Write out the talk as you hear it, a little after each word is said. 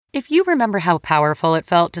If you remember how powerful it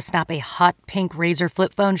felt to snap a hot pink Razr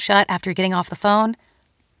flip phone shut after getting off the phone,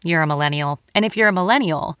 you're a millennial. And if you're a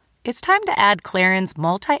millennial, it's time to add Clarins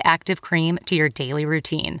Multi-Active Cream to your daily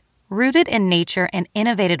routine. Rooted in nature and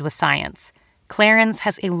innovated with science, Clarins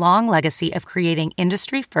has a long legacy of creating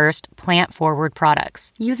industry-first, plant-forward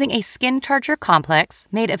products. Using a skin charger complex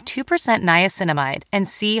made of 2% niacinamide and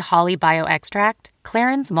C. holly bioextract,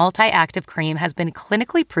 Clarins Multi-Active Cream has been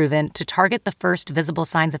clinically proven to target the first visible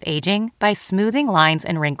signs of aging by smoothing lines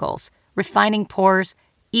and wrinkles, refining pores,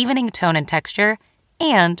 evening tone and texture,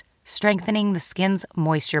 and strengthening the skin's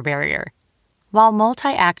moisture barrier. While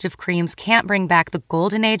multi-active creams can't bring back the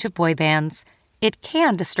golden age of boy bands, it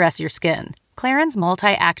can distress your skin. Clarins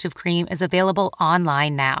Multi-Active Cream is available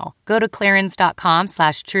online now. Go to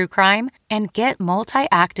clarins.com/truecrime and get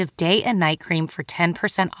Multi-Active Day and Night Cream for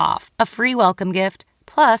 10% off, a free welcome gift,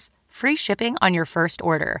 plus free shipping on your first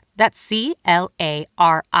order. That's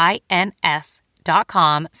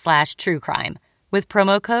clarins.com/truecrime with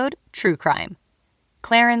promo code TRUECRIME.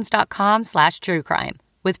 clarins.com/truecrime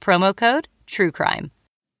with promo code TRUECRIME.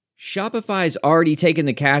 Shopify's already taken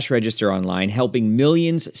the cash register online, helping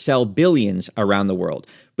millions sell billions around the world.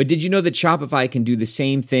 But did you know that Shopify can do the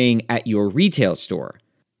same thing at your retail store?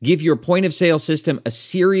 Give your point-of-sale system a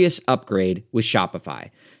serious upgrade with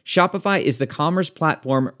Shopify. Shopify is the commerce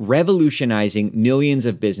platform revolutionizing millions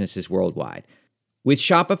of businesses worldwide. With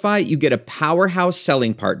Shopify, you get a powerhouse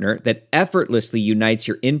selling partner that effortlessly unites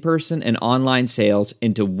your in-person and online sales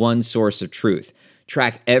into one source of truth.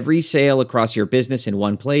 Track every sale across your business in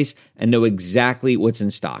one place and know exactly what's in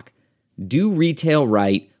stock. Do retail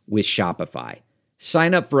right with Shopify.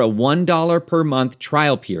 Sign up for a $1 per month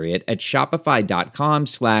trial period at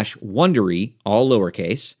shopify.com/Wondery, all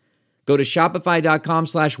lowercase. Go to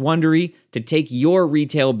shopify.com/Wondery to take your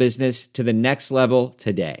retail business to the next level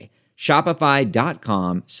today.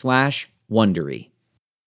 Shopify.com/Wondery.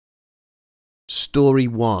 Story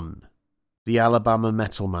 1. The Alabama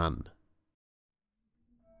Metal Man.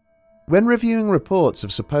 When reviewing reports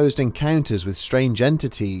of supposed encounters with strange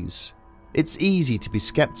entities, it's easy to be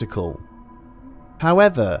skeptical.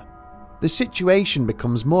 However, the situation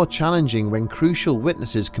becomes more challenging when crucial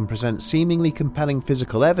witnesses can present seemingly compelling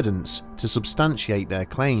physical evidence to substantiate their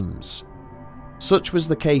claims. Such was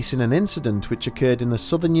the case in an incident which occurred in the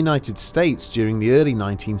southern United States during the early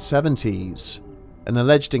 1970s, an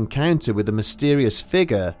alleged encounter with a mysterious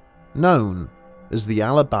figure known as the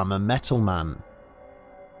Alabama Metal Man.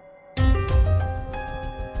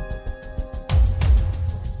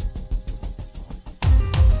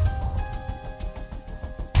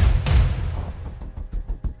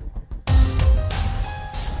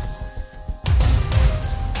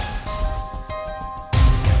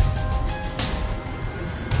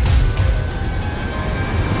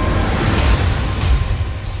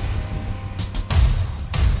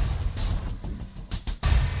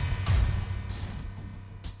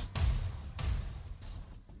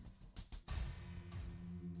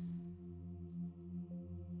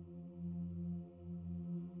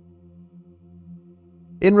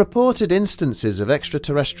 In reported instances of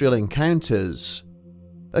extraterrestrial encounters,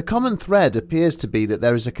 a common thread appears to be that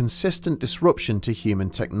there is a consistent disruption to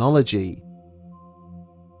human technology.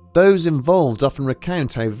 Those involved often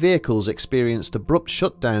recount how vehicles experienced abrupt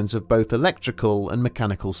shutdowns of both electrical and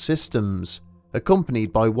mechanical systems,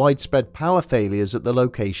 accompanied by widespread power failures at the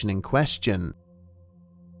location in question.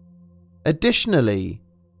 Additionally,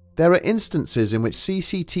 there are instances in which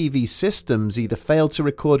CCTV systems either failed to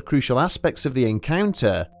record crucial aspects of the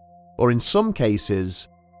encounter, or in some cases,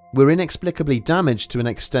 were inexplicably damaged to an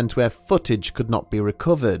extent where footage could not be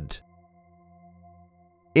recovered.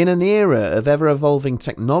 In an era of ever-evolving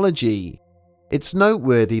technology, it's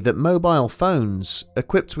noteworthy that mobile phones,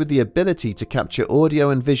 equipped with the ability to capture audio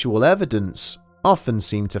and visual evidence, often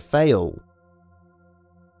seem to fail.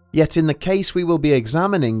 Yet in the case we will be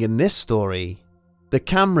examining in this story, the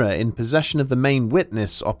camera in possession of the main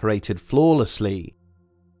witness operated flawlessly.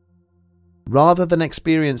 Rather than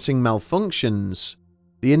experiencing malfunctions,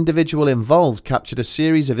 the individual involved captured a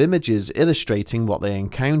series of images illustrating what they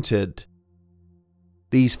encountered.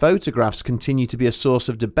 These photographs continue to be a source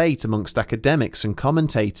of debate amongst academics and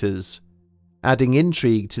commentators, adding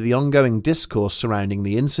intrigue to the ongoing discourse surrounding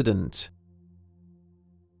the incident.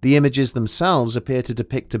 The images themselves appear to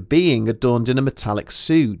depict a being adorned in a metallic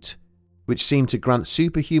suit, which seemed to grant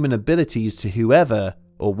superhuman abilities to whoever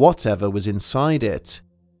or whatever was inside it.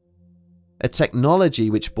 A technology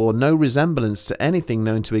which bore no resemblance to anything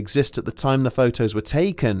known to exist at the time the photos were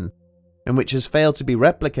taken, and which has failed to be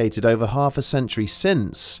replicated over half a century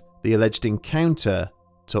since the alleged encounter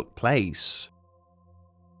took place.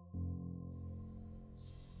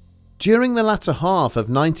 During the latter half of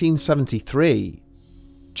 1973,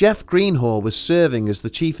 Jeff Greenhaw was serving as the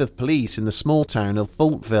chief of police in the small town of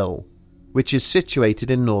Faultville, which is situated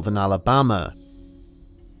in northern Alabama.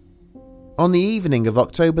 On the evening of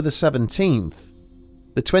October the 17th,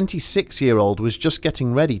 the 26-year-old was just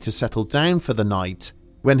getting ready to settle down for the night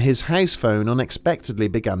when his house phone unexpectedly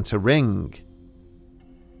began to ring.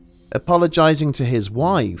 Apologizing to his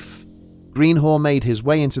wife, Greenhaw made his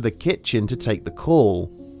way into the kitchen to take the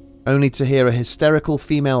call, only to hear a hysterical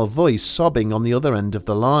female voice sobbing on the other end of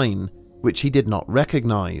the line, which he did not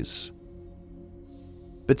recognize.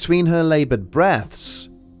 Between her labored breaths,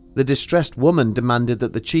 the distressed woman demanded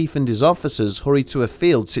that the chief and his officers hurry to a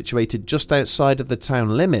field situated just outside of the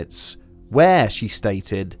town limits, where, she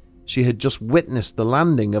stated, she had just witnessed the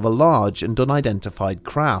landing of a large and unidentified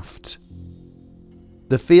craft.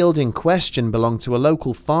 The field in question belonged to a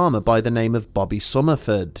local farmer by the name of Bobby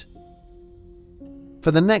Summerford. For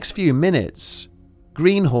the next few minutes,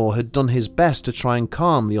 Greenhaw had done his best to try and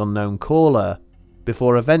calm the unknown caller,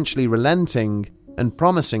 before eventually relenting and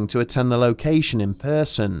promising to attend the location in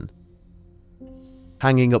person.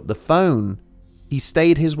 Hanging up the phone, he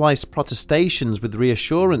stayed his wife's protestations with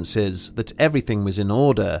reassurances that everything was in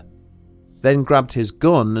order, then grabbed his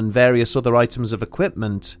gun and various other items of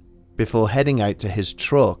equipment before heading out to his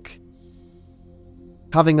truck.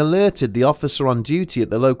 Having alerted the officer on duty at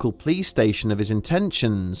the local police station of his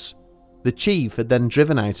intentions, the chief had then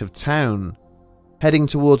driven out of town, heading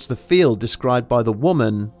towards the field described by the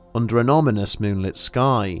woman under an ominous moonlit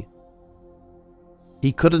sky.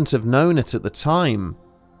 He couldn't have known it at the time,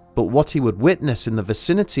 but what he would witness in the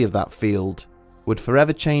vicinity of that field would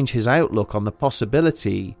forever change his outlook on the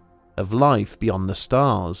possibility of life beyond the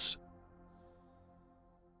stars.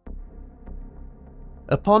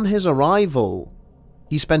 Upon his arrival,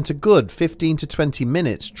 he spent a good 15 to 20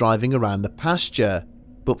 minutes driving around the pasture,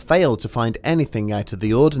 but failed to find anything out of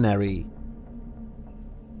the ordinary.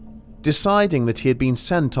 Deciding that he had been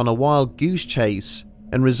sent on a wild goose chase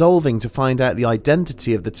and resolving to find out the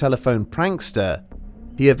identity of the telephone prankster,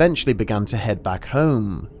 he eventually began to head back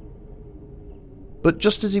home. But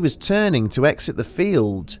just as he was turning to exit the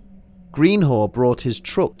field, Greenhaw brought his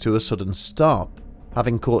truck to a sudden stop,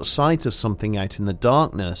 having caught sight of something out in the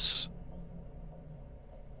darkness.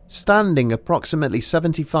 Standing approximately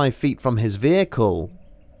 75 feet from his vehicle,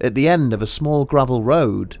 at the end of a small gravel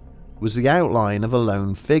road, was the outline of a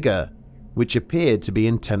lone figure, which appeared to be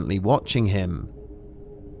intently watching him.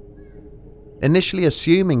 Initially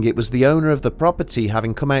assuming it was the owner of the property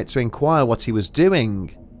having come out to inquire what he was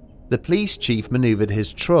doing, the police chief maneuvered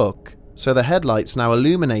his truck so the headlights now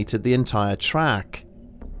illuminated the entire track.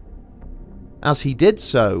 As he did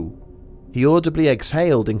so, he audibly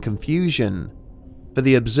exhaled in confusion, for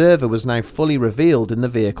the observer was now fully revealed in the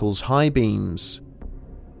vehicle's high beams.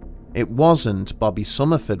 It wasn't Bobby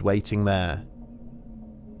Summerford waiting there.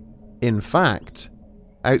 In fact,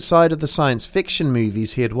 outside of the science fiction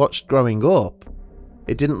movies he had watched growing up,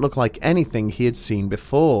 it didn't look like anything he had seen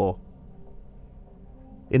before.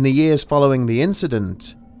 In the years following the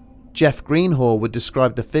incident, Jeff Greenhaw would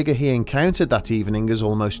describe the figure he encountered that evening as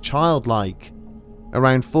almost childlike,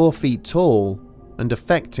 around 4 feet tall and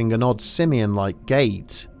affecting an odd simian-like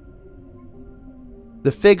gait.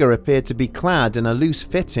 The figure appeared to be clad in a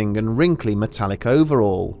loose-fitting and wrinkly metallic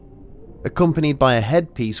overall, accompanied by a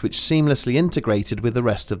headpiece which seamlessly integrated with the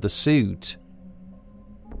rest of the suit.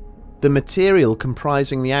 The material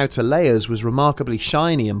comprising the outer layers was remarkably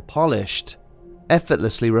shiny and polished,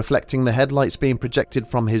 effortlessly reflecting the headlights being projected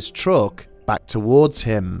from his truck back towards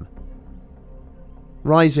him.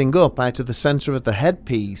 Rising up out of the center of the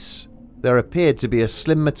headpiece, there appeared to be a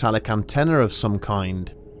slim metallic antenna of some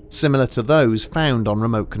kind, similar to those found on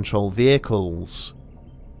remote-control vehicles.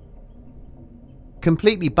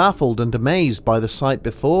 Completely baffled and amazed by the sight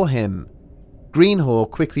before him,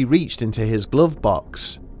 Greenhaw quickly reached into his glove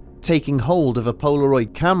box, taking hold of a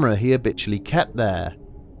Polaroid camera he habitually kept there.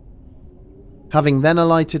 Having then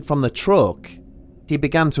alighted from the truck, he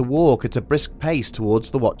began to walk at a brisk pace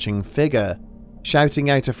towards the watching figure, shouting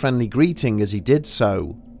out a friendly greeting as he did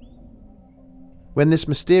so. When this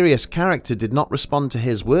mysterious character did not respond to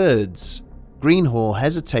his words, Greenhaw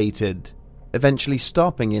hesitated, eventually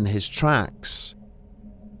stopping in his tracks.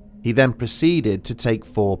 He then proceeded to take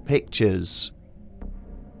 4 pictures.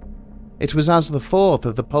 It was as the 4th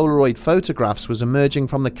of the Polaroid photographs was emerging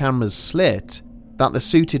from the camera's slit that the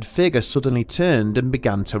suited figure suddenly turned and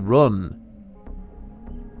began to run.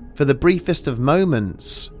 For the briefest of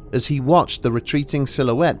moments, as he watched the retreating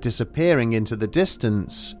silhouette disappearing into the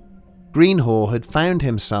distance, Greenhaw had found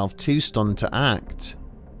himself too stunned to act.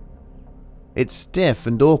 Its stiff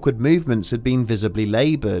and awkward movements had been visibly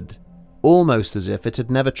laboured, almost as if it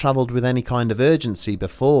had never travelled with any kind of urgency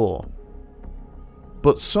before.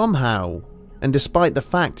 But somehow, and despite the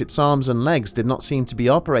fact its arms and legs did not seem to be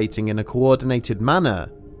operating in a coordinated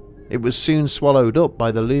manner, it was soon swallowed up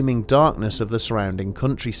by the looming darkness of the surrounding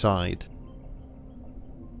countryside.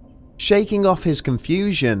 Shaking off his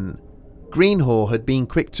confusion, Greenhaw had been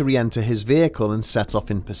quick to re-enter his vehicle and set off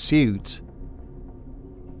in pursuit.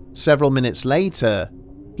 Several minutes later,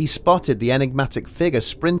 he spotted the enigmatic figure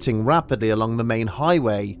sprinting rapidly along the main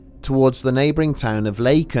highway towards the neighbouring town of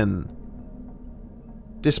Laken.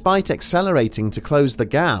 Despite accelerating to close the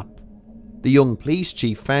gap, the young police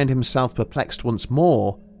chief found himself perplexed once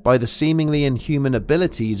more by the seemingly inhuman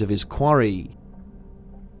abilities of his quarry.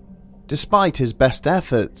 Despite his best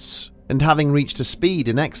efforts, and having reached a speed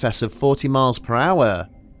in excess of 40 miles per hour,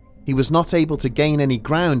 he was not able to gain any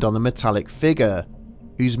ground on the metallic figure,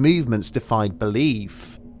 whose movements defied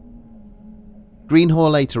belief.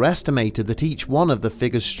 Greenhaw later estimated that each one of the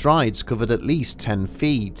figure's strides covered at least 10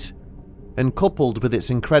 feet, and coupled with its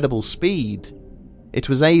incredible speed, it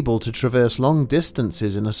was able to traverse long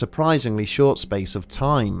distances in a surprisingly short space of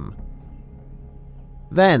time.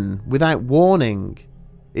 Then, without warning,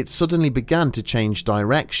 it suddenly began to change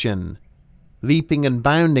direction, leaping and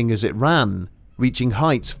bounding as it ran, reaching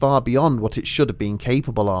heights far beyond what it should have been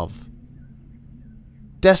capable of.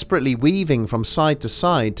 Desperately weaving from side to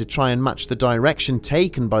side to try and match the direction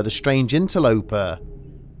taken by the strange interloper,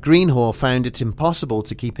 Greenhaw found it impossible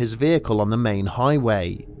to keep his vehicle on the main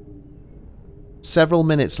highway. Several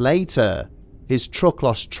minutes later, his truck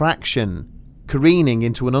lost traction, careening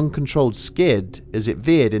into an uncontrolled skid as it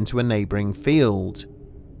veered into a neighbouring field.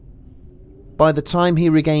 By the time he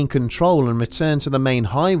regained control and returned to the main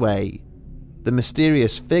highway, the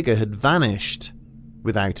mysterious figure had vanished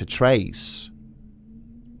without a trace.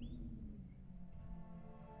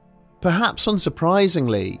 Perhaps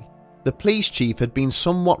unsurprisingly, the police chief had been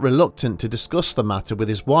somewhat reluctant to discuss the matter with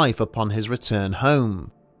his wife upon his return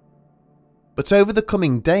home. But over the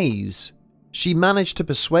coming days, she managed to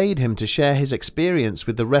persuade him to share his experience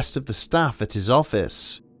with the rest of the staff at his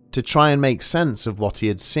office to try and make sense of what he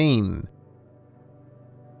had seen.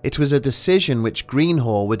 It was a decision which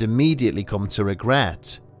Greenhaw would immediately come to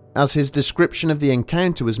regret, as his description of the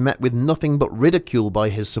encounter was met with nothing but ridicule by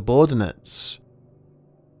his subordinates.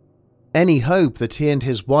 Any hope that he and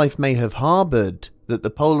his wife may have harboured that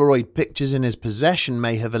the Polaroid pictures in his possession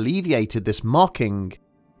may have alleviated this mocking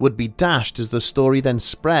would be dashed as the story then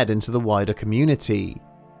spread into the wider community.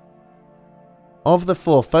 Of the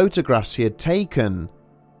 4 photographs he had taken,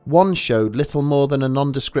 one showed little more than a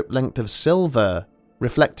nondescript length of silver,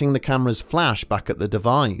 reflecting the camera's flash back at the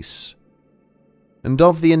device. And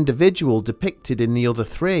of the individual depicted in the other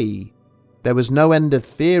 3, there was no end of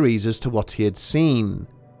theories as to what he had seen,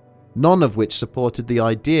 none of which supported the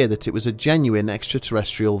idea that it was a genuine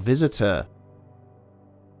extraterrestrial visitor.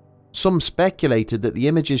 Some speculated that the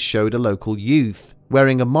images showed a local youth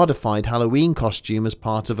wearing a modified Halloween costume as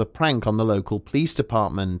part of a prank on the local police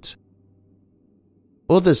department.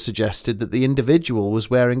 Others suggested that the individual was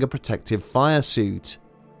wearing a protective fire suit,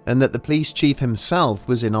 and that the police chief himself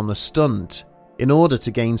was in on the stunt in order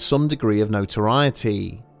to gain some degree of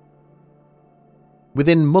notoriety.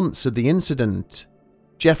 Within months of the incident,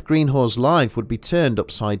 Jeff Greenhaw's life would be turned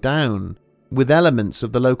upside down, with elements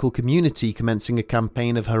of the local community commencing a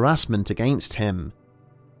campaign of harassment against him.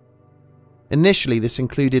 Initially, this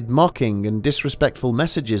included mocking and disrespectful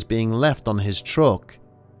messages being left on his truck,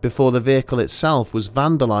 before the vehicle itself was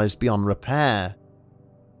vandalised beyond repair.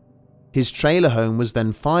 His trailer home was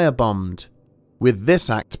then firebombed, with this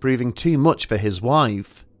act proving too much for his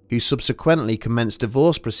wife, who subsequently commenced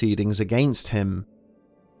divorce proceedings against him.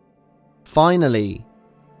 Finally,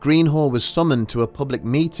 Greenhaw was summoned to a public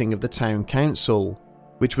meeting of the town council,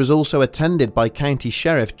 which was also attended by County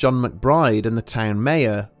Sheriff John McBride and the town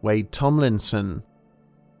mayor, Wade Tomlinson.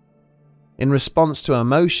 In response to a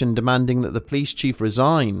motion demanding that the police chief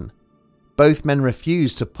resign, both men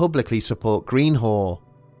refused to publicly support Greenhaw,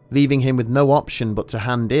 leaving him with no option but to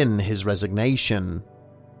hand in his resignation.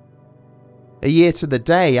 A year to the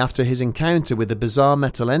day after his encounter with the bizarre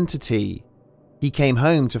metal entity, he came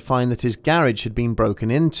home to find that his garage had been broken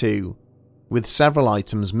into, with several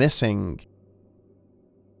items missing.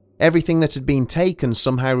 Everything that had been taken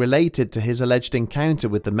somehow related to his alleged encounter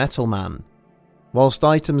with the Metal Man, whilst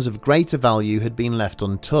items of greater value had been left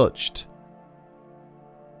untouched.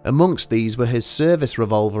 Amongst these were his service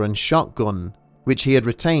revolver and shotgun, which he had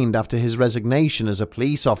retained after his resignation as a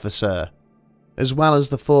police officer, as well as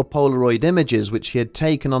the 4 Polaroid images which he had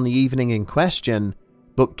taken on the evening in question,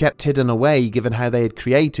 but kept hidden away given how they had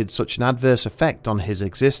created such an adverse effect on his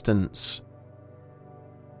existence.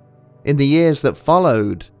 In the years that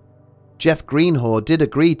followed, Jeff Greenhaw did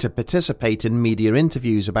agree to participate in media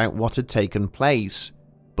interviews about what had taken place,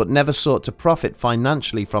 but never sought to profit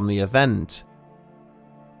financially from the event.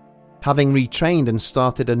 Having retrained and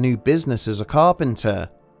started a new business as a carpenter,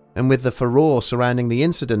 and with the furore surrounding the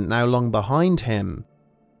incident now long behind him,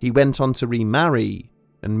 he went on to remarry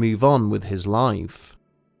and move on with his life.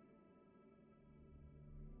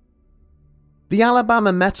 The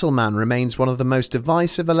Alabama Metal Man remains one of the most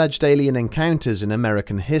divisive alleged alien encounters in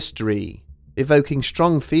American history, evoking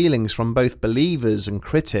strong feelings from both believers and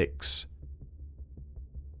critics.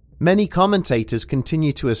 Many commentators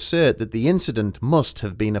continue to assert that the incident must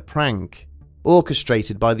have been a prank,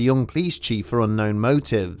 orchestrated by the young police chief for unknown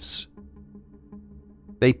motives.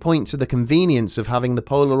 They point to the convenience of having the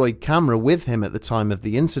Polaroid camera with him at the time of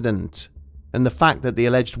the incident, and the fact that the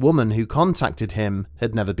alleged woman who contacted him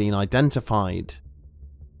had never been identified.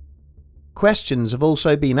 Questions have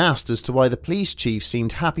also been asked as to why the police chief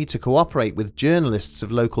seemed happy to cooperate with journalists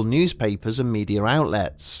of local newspapers and media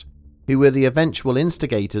outlets, who were the eventual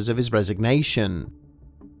instigators of his resignation.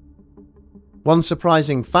 One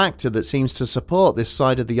surprising factor that seems to support this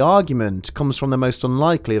side of the argument comes from the most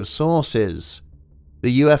unlikely of sources: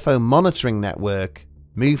 the UFO monitoring network,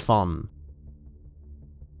 MUFON.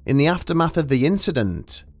 In the aftermath of the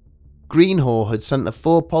incident, Greenhaw had sent the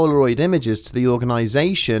 4 Polaroid images to the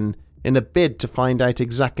organisation in a bid to find out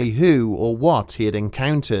exactly who or what he had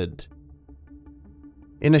encountered.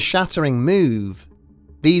 In a shattering move,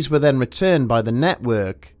 these were then returned by the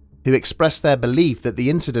network, who expressed their belief that the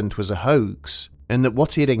incident was a hoax and that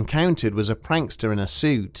what he had encountered was a prankster in a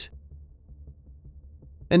suit.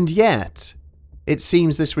 And yet, it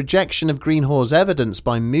seems this rejection of Greenhaw's evidence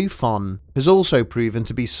by MUFON has also proven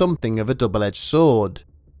to be something of a double-edged sword,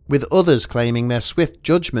 with others claiming their swift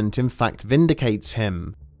judgment in fact vindicates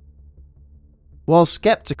him. While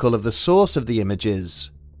skeptical of the source of the images,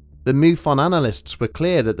 the MUFON analysts were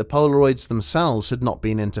clear that the Polaroids themselves had not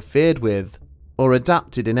been interfered with or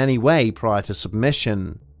adapted in any way prior to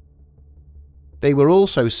submission. They were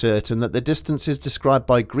also certain that the distances described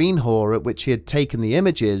by Greenhaw at which he had taken the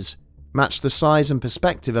images matched the size and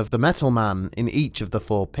perspective of the Metal Man in each of the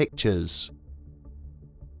 4 pictures.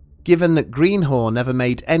 Given that Greenhaw never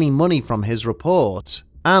made any money from his report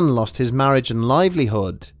and lost his marriage and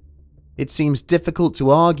livelihood, it seems difficult to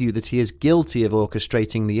argue that he is guilty of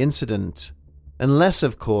orchestrating the incident, unless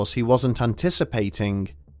of course he wasn't anticipating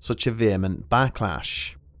such a vehement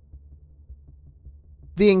backlash.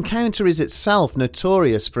 The encounter is itself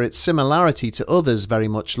notorious for its similarity to others very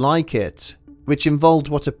much like it, which involved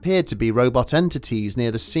what appeared to be robot entities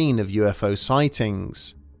near the scene of UFO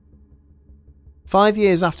sightings. 5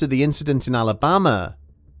 years after the incident in Alabama,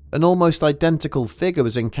 an almost identical figure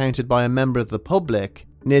was encountered by a member of the public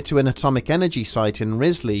near to an atomic energy site in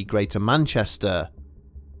Risley, Greater Manchester.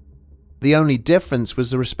 The only difference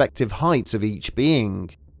was the respective heights of each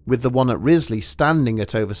being, with the one at Risley standing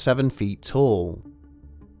at over 7 feet tall.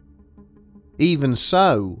 Even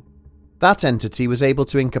so, that entity was able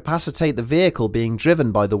to incapacitate the vehicle being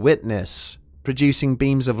driven by the witness, producing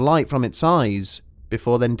beams of light from its eyes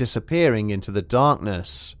before then disappearing into the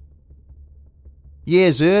darkness.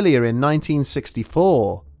 Years earlier in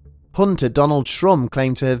 1964, hunter Donald Shrum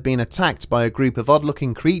claimed to have been attacked by a group of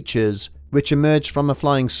odd-looking creatures which emerged from a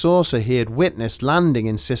flying saucer he had witnessed landing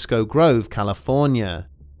in Cisco Grove, California.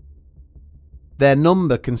 Their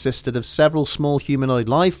number consisted of several small humanoid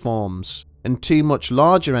life forms and 2 much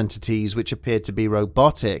larger entities which appeared to be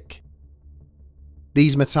robotic.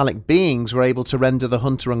 These metallic beings were able to render the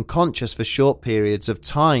hunter unconscious for short periods of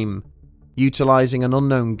time, utilizing an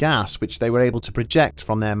unknown gas which they were able to project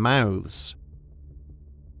from their mouths.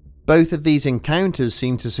 Both of these encounters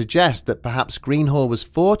seem to suggest that perhaps Greenhaw was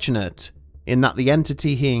fortunate in that the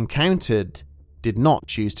entity he encountered did not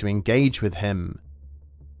choose to engage with him.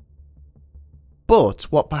 But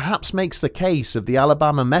what perhaps makes the case of the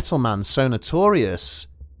Alabama Metal Man so notorious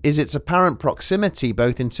is its apparent proximity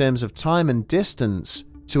both in terms of time and distance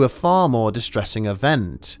to a far more distressing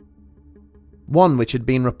event. One which had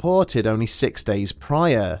been reported only 6 days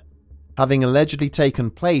prior, having allegedly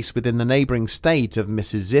taken place within the neighbouring state of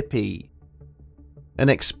Mississippi. An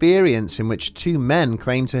experience in which 2 men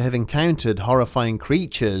claimed to have encountered horrifying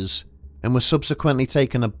creatures and were subsequently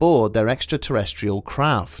taken aboard their extraterrestrial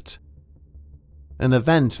craft. An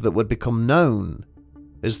event that would become known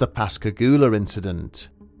as the Pascagoula incident.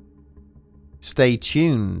 Stay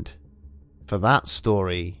tuned for that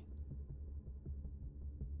story.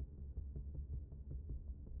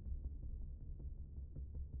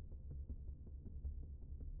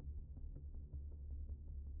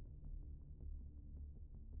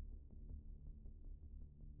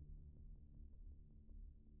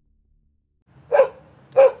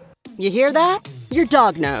 You hear that? Your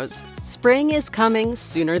dog knows. Spring is coming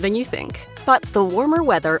sooner than you think. But the warmer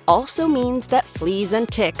weather also means that fleas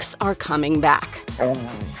and ticks are coming back.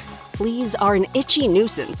 Fleas are an itchy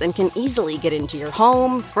nuisance and can easily get into your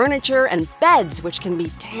home, furniture, and beds, which can be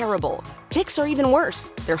terrible. Ticks are even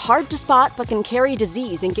worse. They're hard to spot but can carry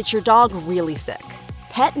disease and get your dog really sick.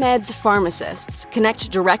 PetMeds pharmacists connect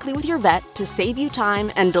directly with your vet to save you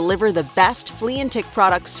time and deliver the best flea and tick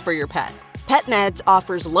products for your pet. PetMeds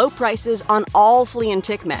offers low prices on all flea and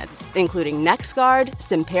tick meds, including NexGard,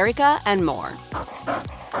 Simparica, and more.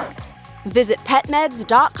 Visit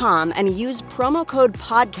PetMeds.com and use promo code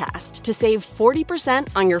PODCAST to save 40%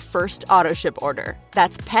 on your first AutoShip order.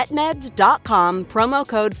 That's PetMeds.com, promo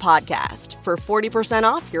code PODCAST for 40%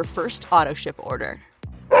 off your first AutoShip order.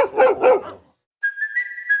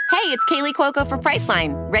 Hey, it's Kaylee Cuoco for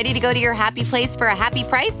Priceline. Ready to go to your happy place for a happy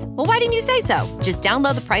price? Well, why didn't you say so? Just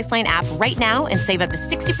download the Priceline app right now and save up to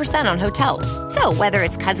 60% on hotels. So whether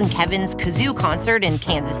it's Cousin Kevin's Kazoo Concert in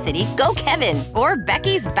Kansas City, go Kevin, or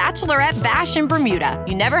Becky's Bachelorette Bash in Bermuda,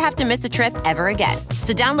 you never have to miss a trip ever again.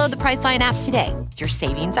 So download the Priceline app today. Your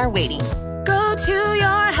savings are waiting. Go to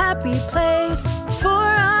your happy place for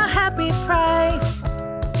a happy price.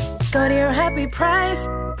 Go to your happy price,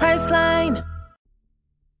 Priceline.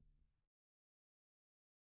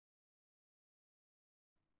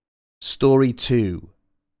 Story 2.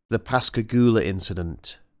 The Pascagoula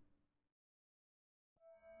Incident.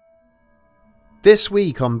 This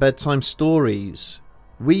week on Bedtime Stories,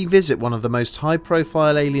 we visit one of the most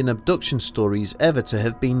high-profile alien abduction stories ever to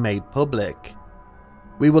have been made public.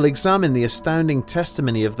 We will examine the astounding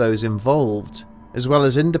testimony of those involved, as well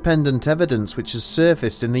as independent evidence which has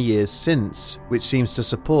surfaced in the years since, which seems to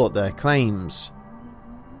support their claims.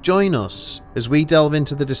 Join us as we delve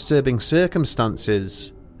into the disturbing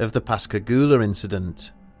circumstances of the Pascagoula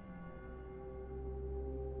incident.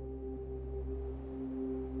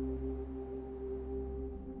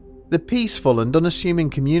 The peaceful and unassuming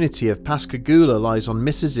community of Pascagoula lies on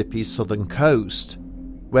Mississippi's southern coast,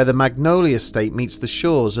 where the Magnolia State meets the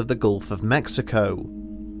shores of the Gulf of Mexico.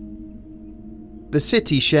 The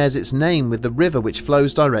city shares its name with the river which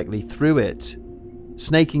flows directly through it,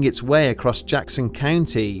 snaking its way across Jackson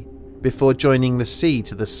County before joining the sea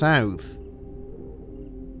to the south.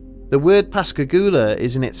 The word Pascagoula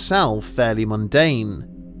is in itself fairly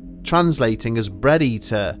mundane, translating as bread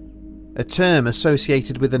eater, a term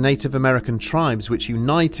associated with the Native American tribes which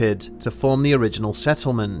united to form the original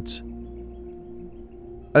settlement.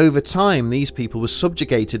 Over time, these people were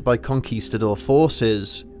subjugated by conquistador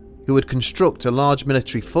forces, who would construct a large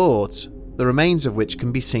military fort, the remains of which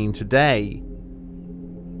can be seen today.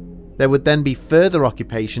 There would then be further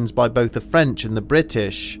occupations by both the French and the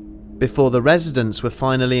British, before the residents were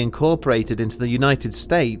finally incorporated into the United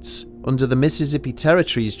States under the Mississippi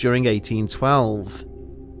Territories during 1812.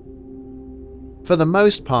 For the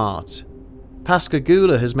most part,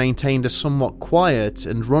 Pascagoula has maintained a somewhat quiet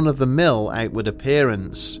and run-of-the-mill outward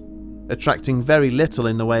appearance, attracting very little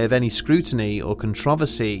in the way of any scrutiny or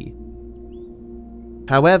controversy.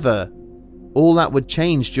 However, all that would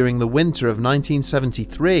change during the winter of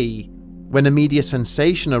 1973, when a media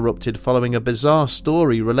sensation erupted following a bizarre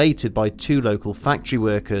story related by two local factory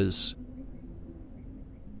workers.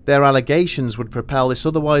 Their allegations would propel this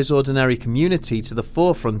otherwise ordinary community to the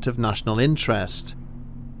forefront of national interest,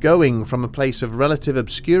 going from a place of relative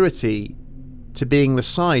obscurity to being the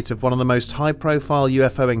site of one of the most high-profile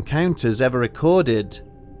UFO encounters ever recorded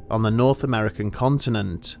on the North American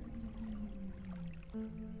continent.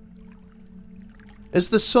 As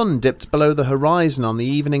the sun dipped below the horizon on the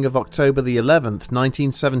evening of October the 11th,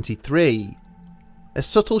 1973, a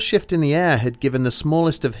subtle shift in the air had given the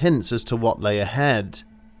smallest of hints as to what lay ahead.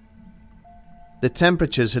 The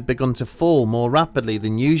temperatures had begun to fall more rapidly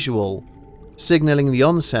than usual, signalling the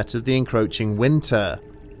onset of the encroaching winter.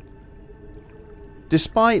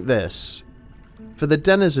 Despite this, for the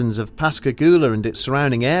denizens of Pascagoula and its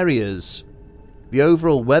surrounding areas, the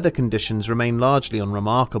overall weather conditions remained largely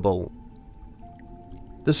unremarkable.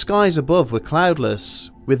 The skies above were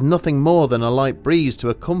cloudless, with nothing more than a light breeze to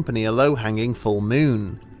accompany a low-hanging full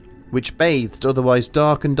moon, which bathed otherwise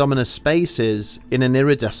dark and ominous spaces in an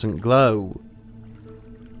iridescent glow.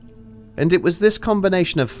 And it was this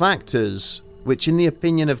combination of factors which, in the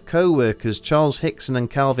opinion of co-workers Charles Hickson and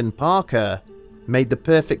Calvin Parker, made the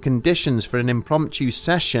perfect conditions for an impromptu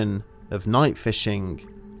session of night fishing.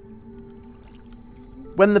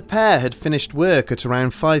 When the pair had finished work at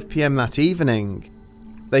around 5 p.m. that evening,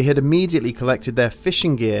 they had immediately collected their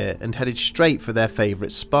fishing gear and headed straight for their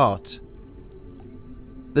favourite spot.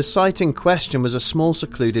 The site in question was a small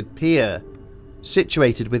secluded pier,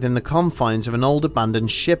 situated within the confines of an old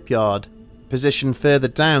abandoned shipyard, positioned further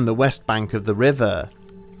down the west bank of the river.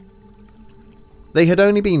 They had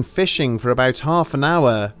only been fishing for about half an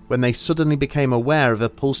hour when they suddenly became aware of a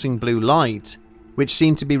pulsing blue light, which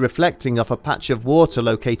seemed to be reflecting off a patch of water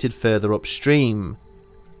located further upstream.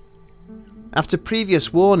 After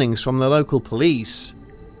previous warnings from the local police,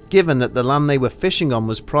 given that the land they were fishing on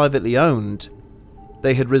was privately owned,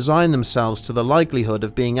 they had resigned themselves to the likelihood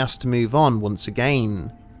of being asked to move on once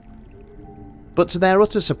again. But to their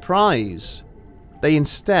utter surprise, they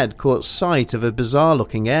instead caught sight of a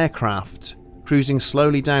bizarre-looking aircraft cruising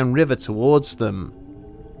slowly downriver towards them.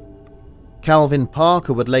 Calvin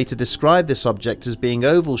Parker would later describe this object as being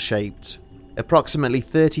oval-shaped, approximately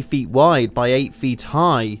 30 feet wide by 8 feet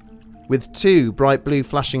high, with 2 bright blue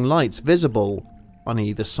flashing lights visible on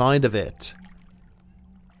either side of it.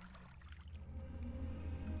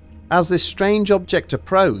 As this strange object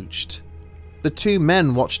approached, the 2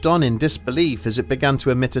 men watched on in disbelief as it began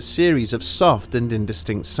to emit a series of soft and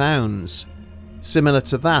indistinct sounds, similar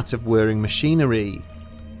to that of whirring machinery.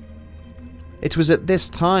 It was at this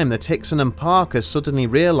time that Hickson and Parker suddenly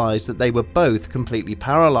realised that they were both completely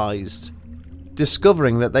paralysed,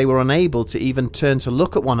 discovering that they were unable to even turn to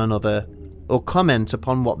look at one another or comment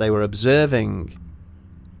upon what they were observing.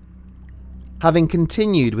 Having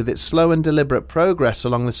continued with its slow and deliberate progress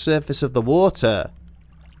along the surface of the water,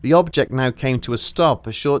 the object now came to a stop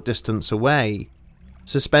a short distance away,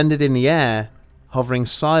 suspended in the air, hovering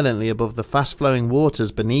silently above the fast-flowing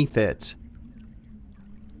waters beneath it.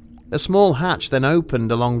 A small hatch then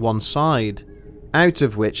opened along one side, out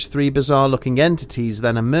of which 3 bizarre-looking entities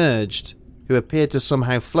then emerged, who appeared to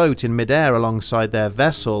somehow float in mid-air alongside their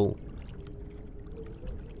vessel.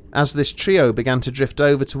 As this trio began to drift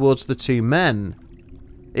over towards the 2 men,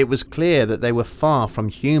 it was clear that they were far from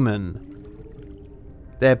human.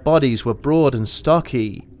 Their bodies were broad and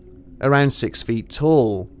stocky, around 6 feet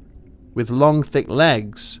tall, with long thick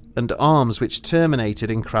legs and arms which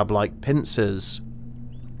terminated in crab-like pincers.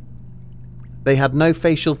 They had no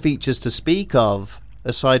facial features to speak of,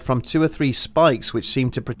 aside from 2 or 3 spikes which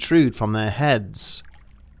seemed to protrude from their heads.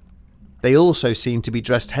 They also seemed to be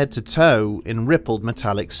dressed head to toe in rippled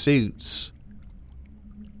metallic suits.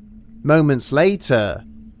 Moments later,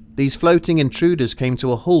 these floating intruders came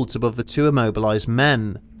to a halt above the 2 immobilized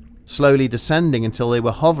men, slowly descending until they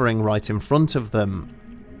were hovering right in front of them.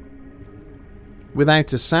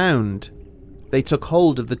 Without a sound, they took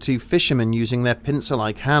hold of the 2 fishermen using their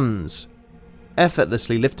pincer-like hands,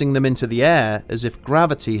 effortlessly lifting them into the air as if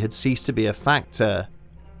gravity had ceased to be a factor.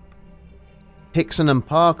 Hickson and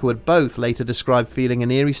Parker would both later describe feeling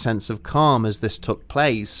an eerie sense of calm as this took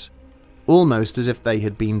place, almost as if they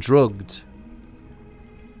had been drugged.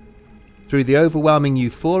 Through the overwhelming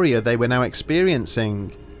euphoria they were now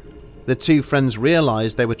experiencing, the 2 friends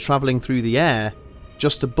realised they were travelling through the air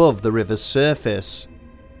just above the river's surface,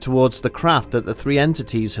 towards the craft that the 3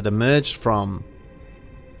 entities had emerged from.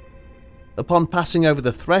 Upon passing over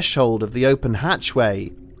the threshold of the open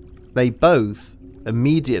hatchway, they both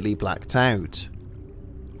immediately blacked out.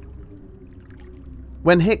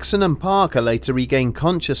 When Hickson and Parker later regained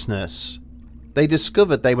consciousness, they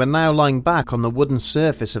discovered they were now lying back on the wooden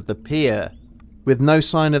surface of the pier, with no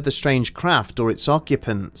sign of the strange craft or its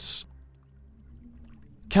occupants.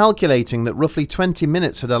 Calculating that roughly 20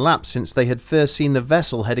 minutes had elapsed since they had first seen the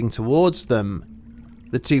vessel heading towards them,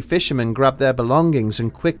 the 2 fishermen grabbed their belongings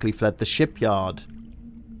and quickly fled the shipyard.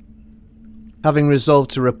 Having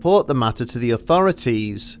resolved to report the matter to the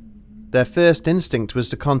authorities, their first instinct was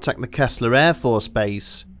to contact the Kessler Air Force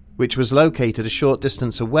Base, which was located a short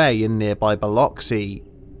distance away in nearby Biloxi.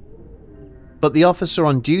 But the officer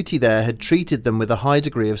on duty there had treated them with a high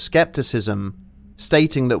degree of skepticism,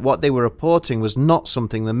 stating that what they were reporting was not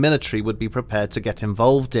something the military would be prepared to get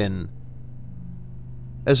involved in.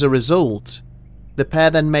 As a result, the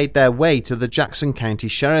pair then made their way to the Jackson County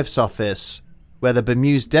Sheriff's Office, where the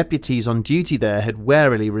bemused deputies on duty there had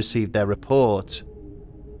warily received their report.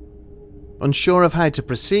 Unsure of how to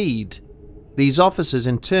proceed, these officers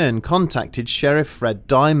in turn contacted Sheriff Fred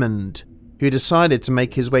Diamond, who decided to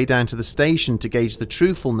make his way down to the station to gauge the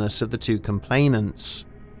truthfulness of the 2 complainants.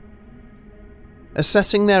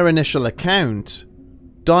 Assessing their initial account,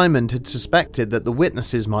 Diamond had suspected that the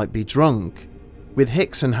witnesses might be drunk, with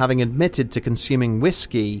Hickson having admitted to consuming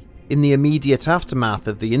whiskey in the immediate aftermath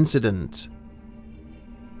of the incident.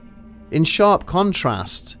 In sharp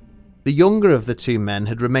contrast, the younger of the 2 men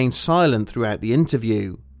had remained silent throughout the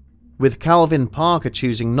interview, with Calvin Parker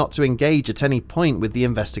choosing not to engage at any point with the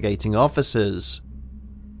investigating officers.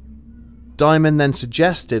 Diamond then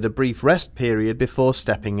suggested a brief rest period before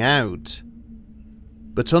stepping out.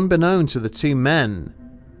 But unbeknown to the two men,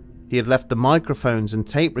 he had left the microphones and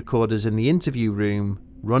tape recorders in the interview room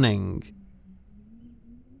running.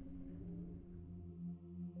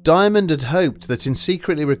 Diamond had hoped that in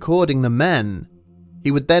secretly recording the men, he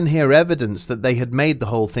would then hear evidence that they had made the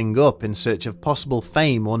whole thing up in search of possible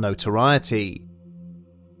fame or notoriety.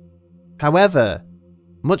 However,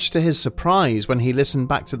 much to his surprise when he listened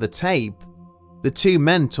back to the tape, the two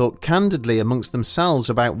men talked candidly amongst themselves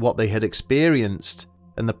about what they had experienced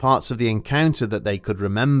and the parts of the encounter that they could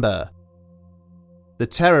remember. The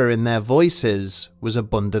terror in their voices was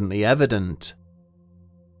abundantly evident.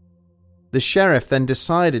 The sheriff then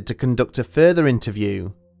decided to conduct a further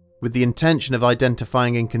interview with the intention of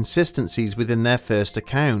identifying inconsistencies within their first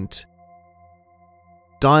account.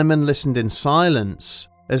 Diamond listened in silence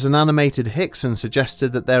as an animated Hickson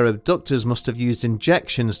suggested that their abductors must have used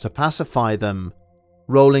injections to pacify them,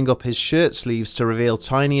 rolling up his shirt sleeves to reveal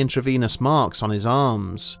tiny intravenous marks on his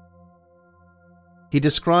arms. He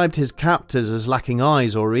described his captors as lacking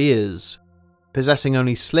eyes or ears, possessing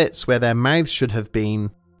only slits where their mouths should have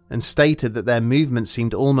been, and stated that their movements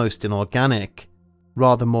seemed almost inorganic,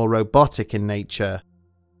 rather more robotic in nature.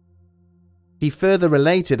 He further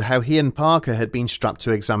related how he and Parker had been strapped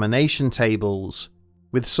to examination tables,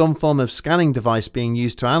 with some form of scanning device being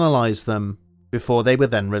used to analyse them, before they were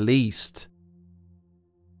then released.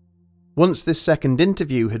 Once this second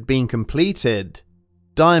interview had been completed,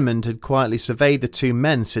 Diamond had quietly surveyed the two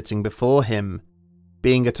men sitting before him,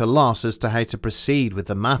 being at a loss as to how to proceed with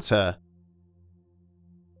the matter.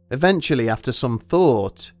 Eventually, after some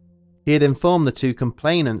thought, he had informed the two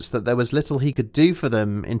complainants that there was little he could do for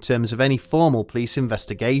them in terms of any formal police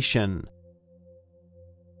investigation.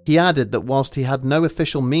 He added that whilst he had no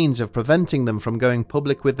official means of preventing them from going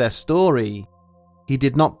public with their story, he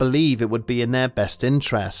did not believe it would be in their best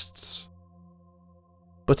interests.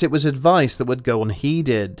 But it was advice that would go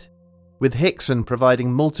unheeded, with Hickson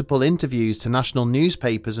providing multiple interviews to national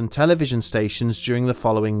newspapers and television stations during the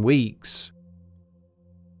following weeks.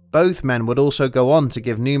 Both men would also go on to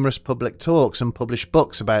give numerous public talks and publish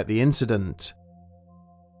books about the incident.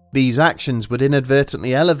 These actions would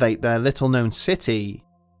inadvertently elevate their little-known city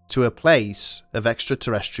to a place of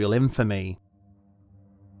extraterrestrial infamy.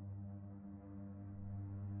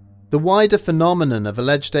 The wider phenomenon of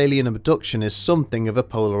alleged alien abduction is something of a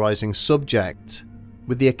polarising subject,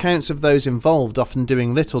 with the accounts of those involved often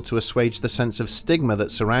doing little to assuage the sense of stigma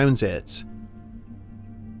that surrounds it.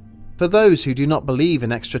 For those who do not believe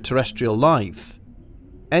in extraterrestrial life,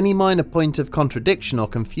 any minor point of contradiction or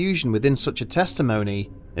confusion within such a testimony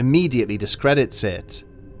immediately discredits it.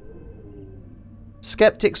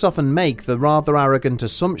 Skeptics often make the rather arrogant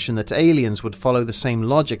assumption that aliens would follow the same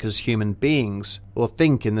logic as human beings or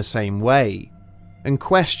think in the same way, and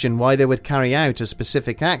question why they would carry out a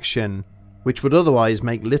specific action which would otherwise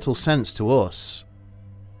make little sense to us.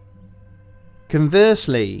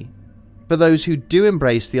 Conversely, for those who do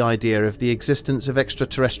embrace the idea of the existence of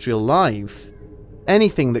extraterrestrial life,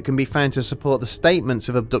 anything that can be found to support the statements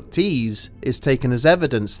of abductees is taken as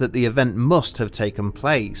evidence that the event must have taken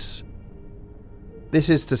place. This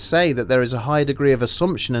is to say that there is a high degree of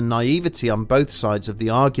assumption and naivety on both sides of the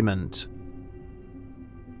argument.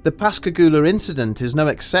 The Pascagoula incident is no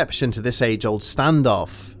exception to this age-old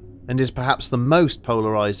standoff, and is perhaps the most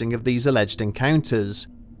polarising of these alleged encounters,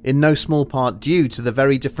 in no small part due to the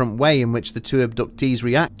very different way in which the two abductees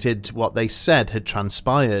reacted to what they said had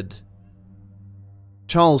transpired.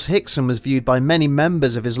 Charles Hickson was viewed by many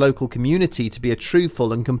members of his local community to be a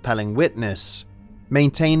truthful and compelling witness,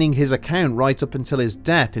 maintaining his account right up until his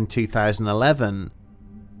death in 2011.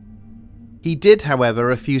 He did, however,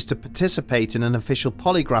 refuse to participate in an official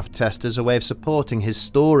polygraph test as a way of supporting his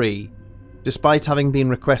story, despite having been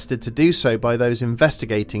requested to do so by those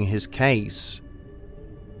investigating his case.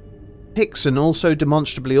 Hickson also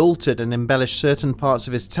demonstrably altered and embellished certain parts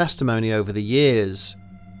of his testimony over the years,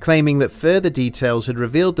 claiming that further details had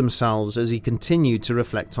revealed themselves as he continued to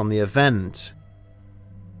reflect on the event.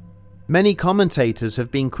 Many commentators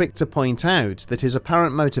have been quick to point out that his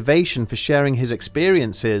apparent motivation for sharing his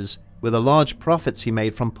experiences were the large profits he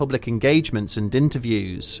made from public engagements and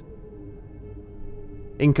interviews.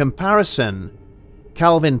 In comparison,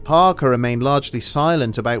 Calvin Parker remained largely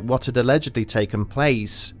silent about what had allegedly taken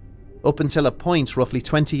place, up until a point roughly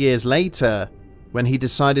 20 years later, when he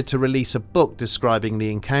decided to release a book describing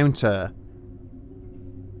the encounter.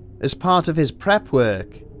 As part of his prep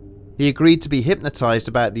work, he agreed to be hypnotised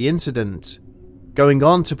about the incident, going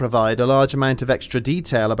on to provide a large amount of extra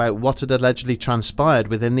detail about what had allegedly transpired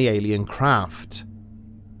within the alien craft.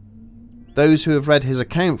 Those who have read his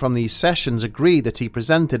account from these sessions agree that he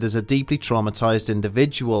presented as a deeply traumatised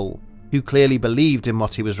individual, who clearly believed in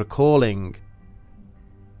what he was recalling.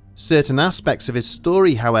 Certain aspects of his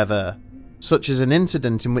story, however, such as an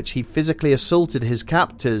incident in which he physically assaulted his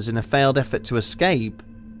captors in a failed effort to escape,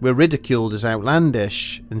 were ridiculed as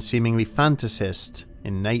outlandish and seemingly fantasist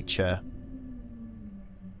in nature.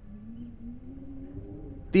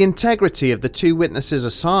 The integrity of the two witnesses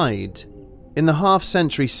aside, in the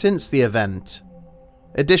half-century since the event,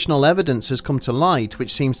 additional evidence has come to light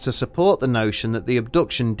which seems to support the notion that the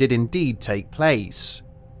abduction did indeed take place.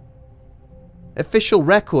 Official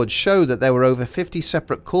records show that there were over 50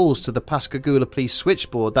 separate calls to the Pascagoula police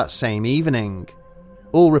switchboard that same evening,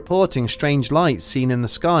 all reporting strange lights seen in the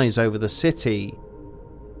skies over the city.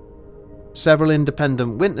 Several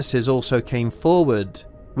independent witnesses also came forward,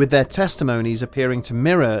 with their testimonies appearing to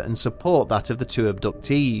mirror and support that of the two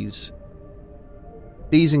abductees.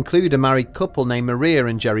 These include a married couple named Maria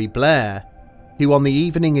and Jerry Blair, who on the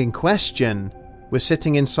evening in question were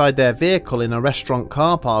sitting inside their vehicle in a restaurant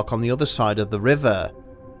car park on the other side of the river.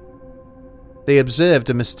 They observed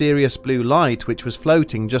a mysterious blue light which was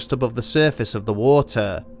floating just above the surface of the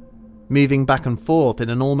water, moving back and forth in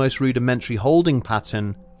an almost rudimentary holding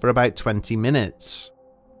pattern for about 20 minutes.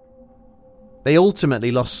 They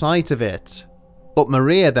ultimately lost sight of it, but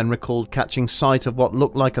Maria then recalled catching sight of what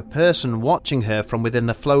looked like a person watching her from within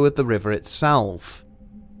the flow of the river itself.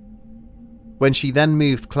 When she then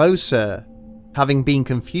moved closer, having been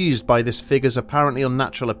confused by this figure's apparently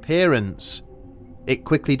unnatural appearance, it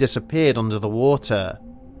quickly disappeared under the water.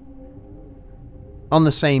 On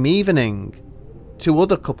the same evening, two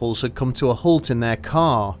other couples had come to a halt in their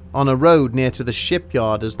car on a road near to the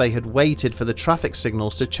shipyard as they had waited for the traffic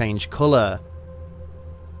signals to change colour.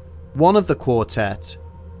 One of the quartet,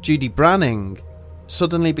 Judy Branning,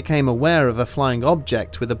 suddenly became aware of a flying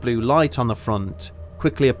object with a blue light on the front,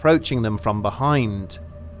 quickly approaching them from behind.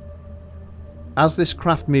 As this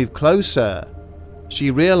craft moved closer,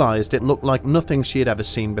 she realised it looked like nothing she had ever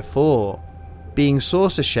seen before, being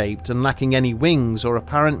saucer-shaped and lacking any wings or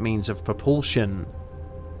apparent means of propulsion.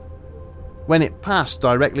 When it passed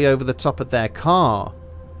directly over the top of their car,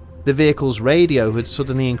 the vehicle's radio had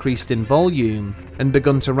suddenly increased in volume and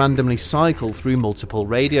begun to randomly cycle through multiple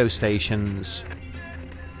radio stations.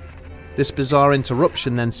 This bizarre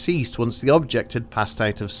interruption then ceased once the object had passed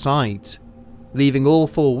out of sight, leaving all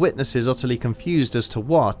four witnesses utterly confused as to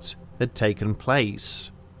what had taken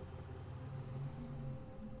place.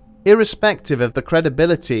 Irrespective of the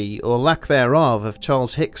credibility or lack thereof of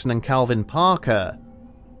Charles Hickson and Calvin Parker,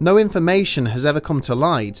 no information has ever come to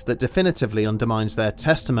light that definitively undermines their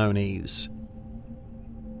testimonies.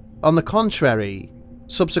 On the contrary,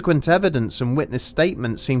 subsequent evidence and witness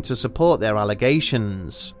statements seem to support their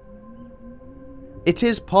allegations. It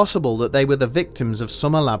is possible that they were the victims of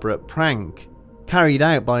some elaborate prank, carried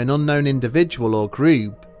out by an unknown individual or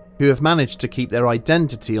group who have managed to keep their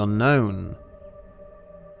identity unknown.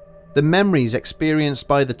 The memories experienced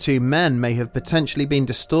by the two men may have potentially been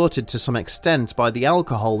distorted to some extent by the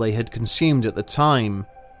alcohol they had consumed at the time,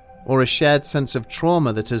 or a shared sense of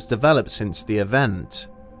trauma that has developed since the event.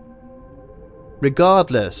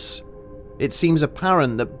 Regardless, it seems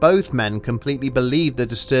apparent that both men completely believed the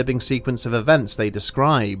disturbing sequence of events they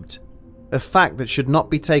described, a fact that should not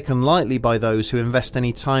be taken lightly by those who invest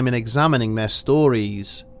any time in examining their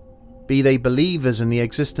stories, be they believers in the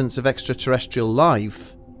existence of extraterrestrial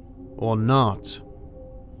life or not.